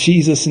blood of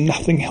Jesus and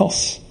nothing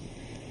else.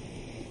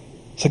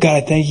 So God,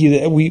 I thank you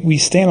that we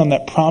stand on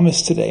that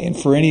promise today. And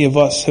for any of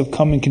us who have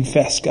come and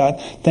confessed,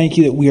 God, thank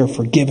you that we are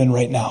forgiven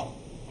right now.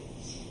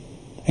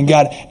 And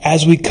God,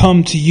 as we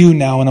come to you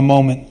now in a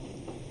moment,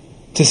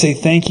 to say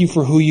thank you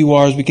for who you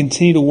are as we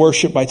continue to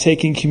worship by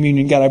taking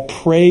communion. God, I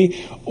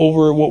pray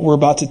over what we're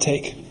about to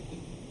take.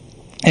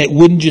 It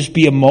wouldn't just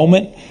be a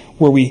moment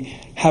where we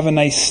have a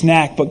nice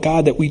snack, but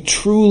God, that we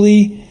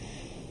truly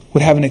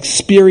would have an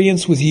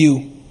experience with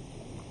you.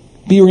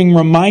 Being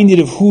reminded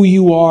of who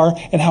you are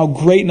and how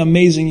great and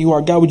amazing you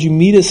are. God, would you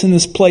meet us in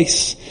this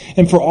place?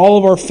 And for all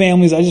of our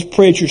families, I just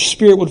pray that your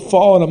Spirit would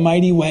fall in a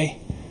mighty way.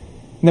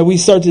 And that we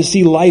start to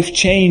see life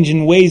change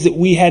in ways that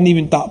we hadn't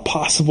even thought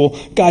possible.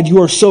 God,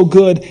 you are so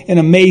good and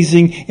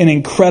amazing and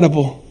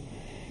incredible.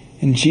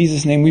 In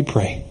Jesus' name we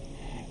pray.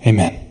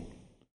 Amen.